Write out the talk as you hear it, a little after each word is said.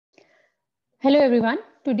Hello everyone.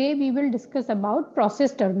 Today we will discuss about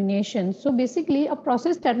process termination. So basically a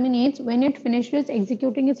process terminates when it finishes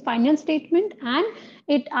executing its final statement and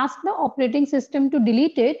it asks the operating system to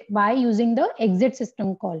delete it by using the exit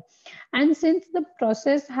system call. And since the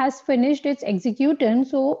process has finished its execution,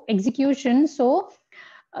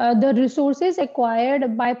 the resources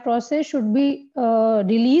acquired by process should be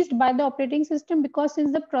released by the operating system, because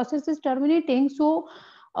since the process is terminating,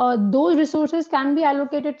 those resources can be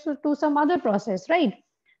allocated to some other process, right?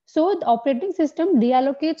 So the operating system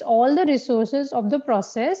reallocates all the resources of the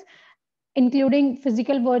process, including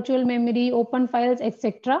physical, virtual memory, open files,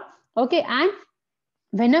 etc. Okay, and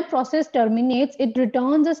when a process terminates, it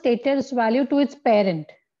returns a status value to its parent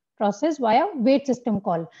process via wait system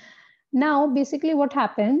call. Now, basically what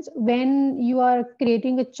happens when you are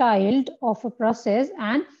creating a child of a process,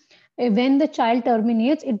 and when the child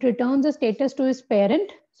terminates, it returns a status to his parent,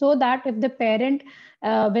 so that if the parent,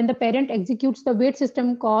 when the parent executes the wait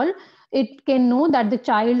system call, it can know that the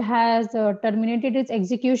child has terminated its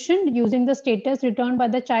execution using the status returned by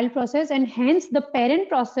the child process, and hence the parent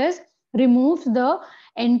process removes the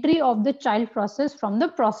entry of the child process from the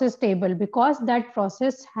process table, because that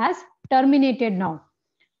process has terminated now.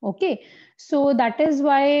 Okay, so that is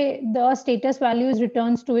why the status value is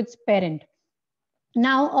returns to its parent.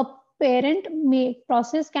 Now a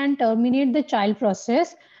process can terminate the child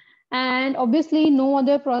process, and obviously no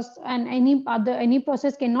other process and any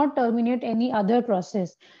process cannot terminate any other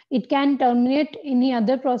process. It can terminate any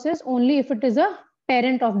other process only if it is a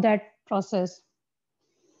parent of that process.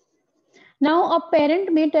 Now, a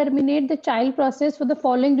parent may terminate the child process for the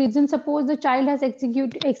following reason. Suppose the child has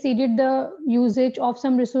exceeded the usage of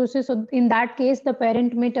some resources. So in that case, the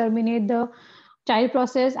parent may terminate the child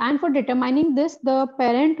process. And for determining this, the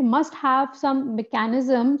parent must have some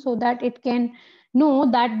mechanism so that it can know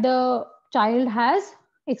that the child has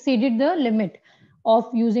exceeded the limit of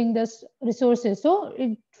using this resources. So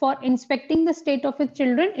for inspecting the state of its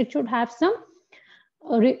children, it should have some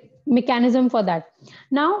mechanism for that.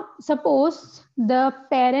 Now, suppose the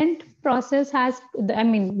parent process has,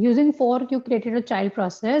 using fork, you created a child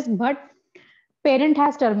process, but parent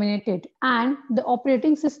has terminated, and the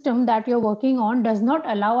operating system that you're working on does not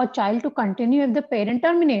allow a child to continue if the parent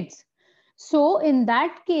terminates. So in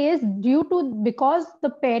that case, because the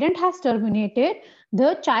parent has terminated,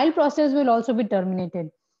 the child process will also be terminated.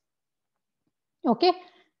 Okay.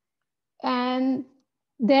 And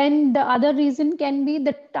then the other reason can be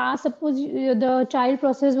the task. Suppose the child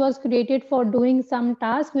process was created for doing some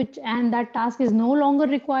task, and that task is no longer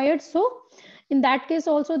required. So in that case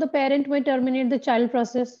also the parent may terminate the child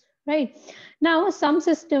process, right? Now some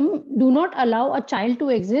system do not allow a child to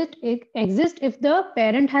exist if the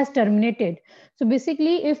parent has terminated. So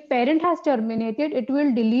basically, if parent has terminated, it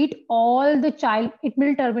will terminate all the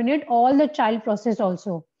child process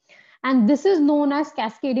also. And this is known as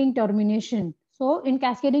cascading termination. So in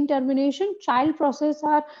cascading termination, child process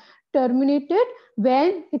are terminated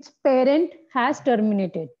when its parent has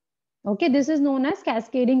terminated. Okay, this is known as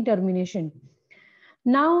cascading termination.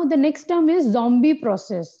 Now the next term is zombie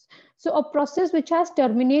process. So a process which has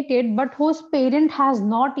terminated but whose parent has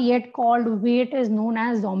not yet called wait is known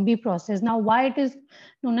as zombie process. Now why it is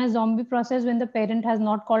known as zombie process when the parent has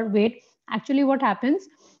not called wait? Actually what happens,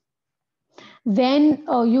 when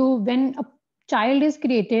a child is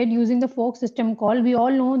created using the fork system call, we all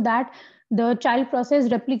know that the child process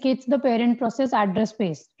replicates the parent process address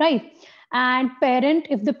space, right? And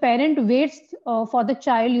if the parent waits for the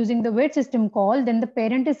child using the wait system call, then the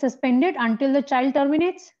parent is suspended until the child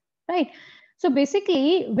terminates, right? So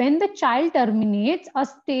basically, when the child terminates, a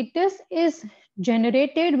status is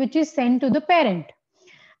generated which is sent to the parent,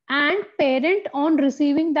 and parent, on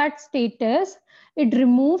receiving that status, it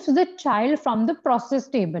removes the child from the process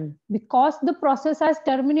table. Because the process has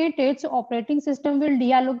terminated, so operating system will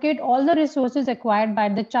deallocate all the resources acquired by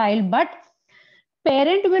the child, but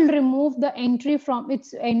parent will remove the entry from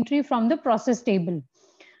the process table.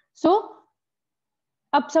 So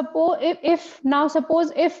suppose if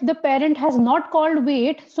the parent has not called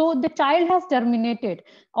wait, so the child has terminated,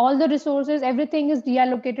 all the resources, everything is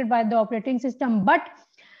deallocated by the operating system, but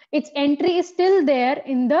its entry is still there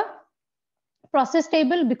in the process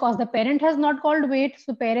table because the parent has not called wait.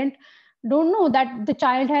 So parent don't know that the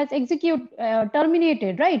child has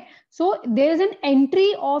terminated, right? So there is an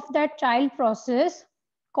entry of that child process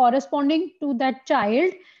corresponding to that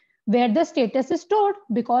child where the status is stored,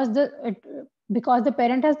 because the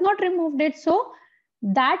parent has not removed it. So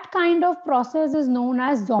that kind of process is known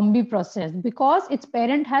as zombie process because its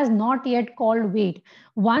parent has not yet called wait.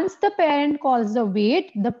 Once the parent calls the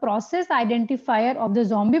wait, the process identifier of the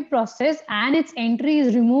zombie process and its entry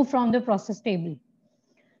is removed from the process table.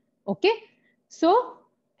 Okay, so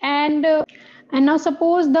and now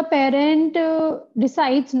suppose the parent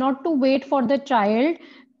decides not to wait for the child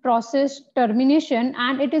process termination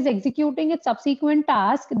and it is executing its subsequent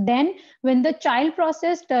task. Then when the child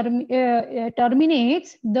process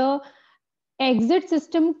terminates, the exit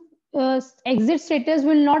system exit status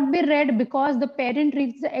will not be read because the parent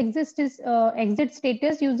reads the exit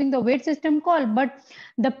status using the wait system call. But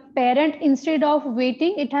the parent, instead of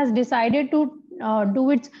waiting, it has decided to do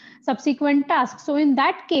its subsequent task. So in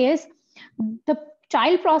that case, the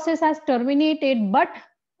child process has terminated, but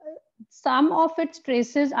some of its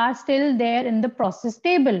traces are still there in the process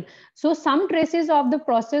table. So some traces of the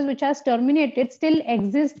process which has terminated still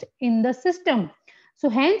exist in the system. So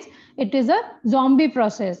hence it is a zombie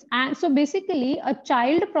process. And so basically a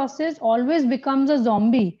child process always becomes a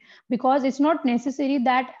zombie because it's not necessary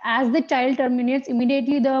that as the child terminates,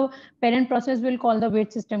 immediately the parent process will call the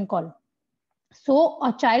wait system call. So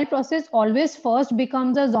a child process always first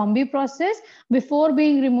becomes a zombie process before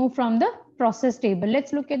being removed from the process table.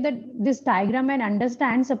 Let's look at this diagram and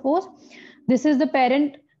understand. Suppose this is the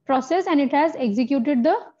parent process and it has executed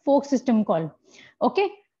the fork system call. Okay,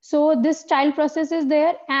 so this child process is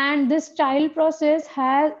there and this child process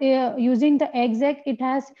has using the exec, it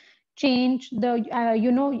has changed the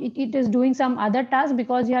it is doing some other task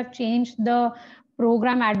because you have changed the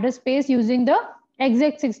program address space using the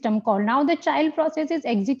exec system call. Now the child process is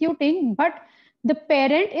executing, but the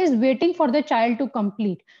parent is waiting for the child to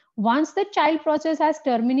complete. Once the child process has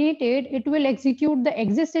terminated, it will execute the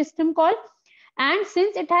exit system call. And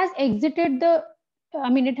since it has exited the,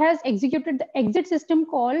 it has executed the exit system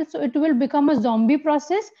call, so it will become a zombie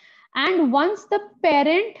process. And once the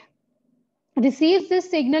parent receives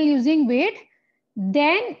this signal using wait,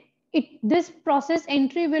 then this process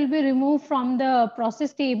entry will be removed from the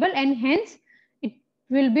process table and hence it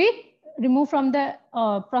will be removed from the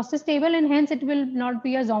process table and hence it will not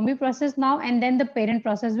be a zombie process now, and then the parent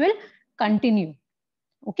process will continue.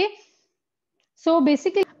 Okay, so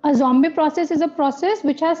basically a zombie process is a process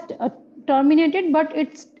which has terminated but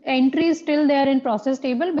its entry is still there in process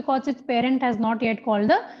table because its parent has not yet called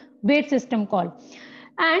the wait system call.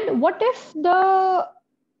 And what if the,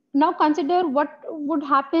 now consider what would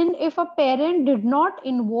happen if a parent did not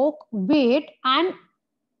invoke wait and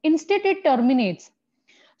instead it terminates.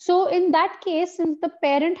 So in that case, since the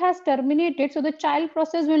parent has terminated, so the child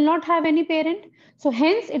process will not have any parent. So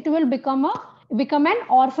hence it will become an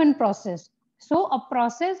orphan process. So a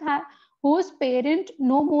process whose parent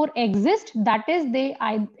no more exists, that is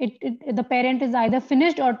the parent is either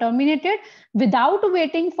finished or terminated without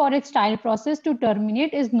waiting for its child process to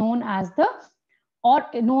terminate, is known as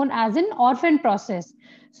an orphan process.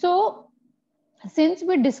 So since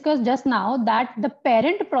we discussed just now that the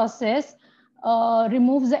parent process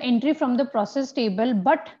removes the entry from the process table,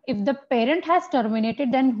 but if the parent has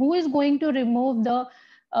terminated, then who is going to remove the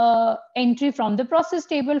entry from the process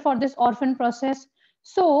table for this orphan process?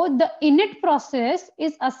 So the init process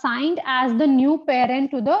is assigned as the new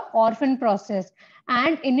parent to the orphan process,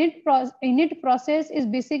 and init process is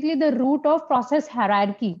basically the root of process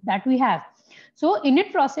hierarchy that we have. So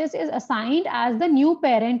init process is assigned as the new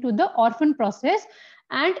parent to the orphan process,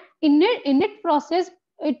 and init process,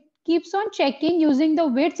 it keeps on checking using the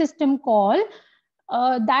wait system call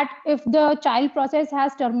that if the child process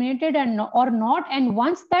has terminated or not. And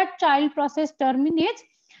once that child process terminates,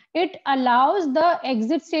 it allows the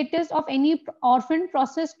exit status of any orphan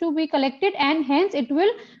process to be collected, and hence it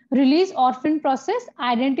will release orphan process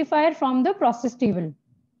identifier from the process table.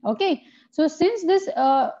 Okay, so since this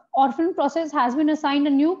orphan process has been assigned a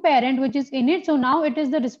new parent, which is init, so now it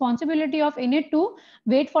is the responsibility of init to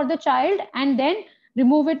wait for the child and then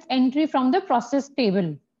remove its entry from the process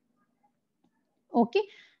table. Okay,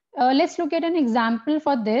 let's look at an example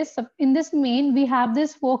for this. In this main, we have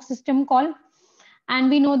this fork system call, and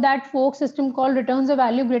we know that fork system call returns a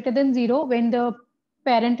value greater than 0 when the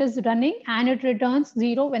parent is running, and it returns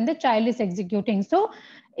 0 when the child is executing. So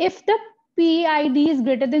if the PID is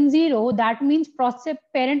greater than 0, that means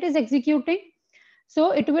parent is executing,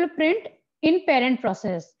 so it will print in parent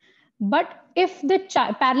process. But if the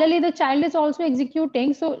parallelly the child is also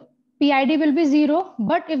executing, so PID will be 0.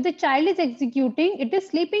 But if the child is executing, it is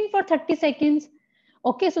sleeping for 30 seconds.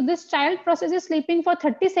 Okay, so this child process is sleeping for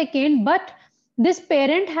 30 seconds, but this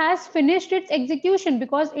parent has finished its execution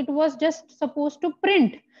because it was just supposed to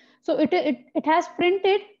print. So it has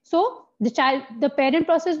printed. So the parent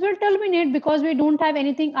process will terminate because we don't have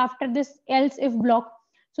anything after this else if block.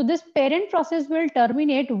 So this parent process will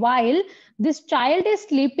terminate while this child is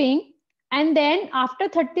sleeping, and then after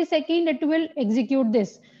 30 seconds it will execute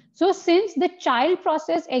this. So since the child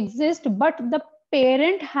process exists but the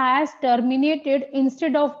parent has terminated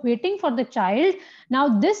instead of waiting for the child,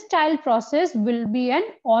 now this child process will be an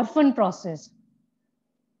orphan process.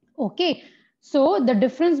 Okay, so the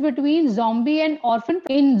difference between zombie and orphan,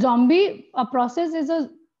 in zombie, a process is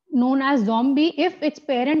known as zombie if its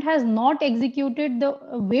parent has not executed the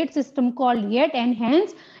wait system call yet, and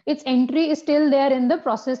hence its entry is still there in the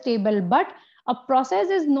process table. But a process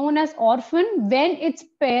is known as orphan when its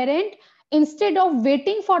parent, instead of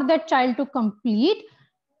waiting for that child to complete,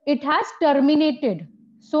 it has terminated.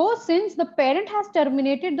 So since the parent has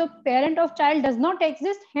terminated, the parent of child does not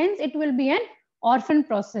exist, hence it will be an orphan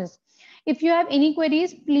process. If you have any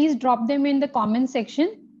queries, please drop them in the comment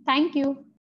section. Thank you.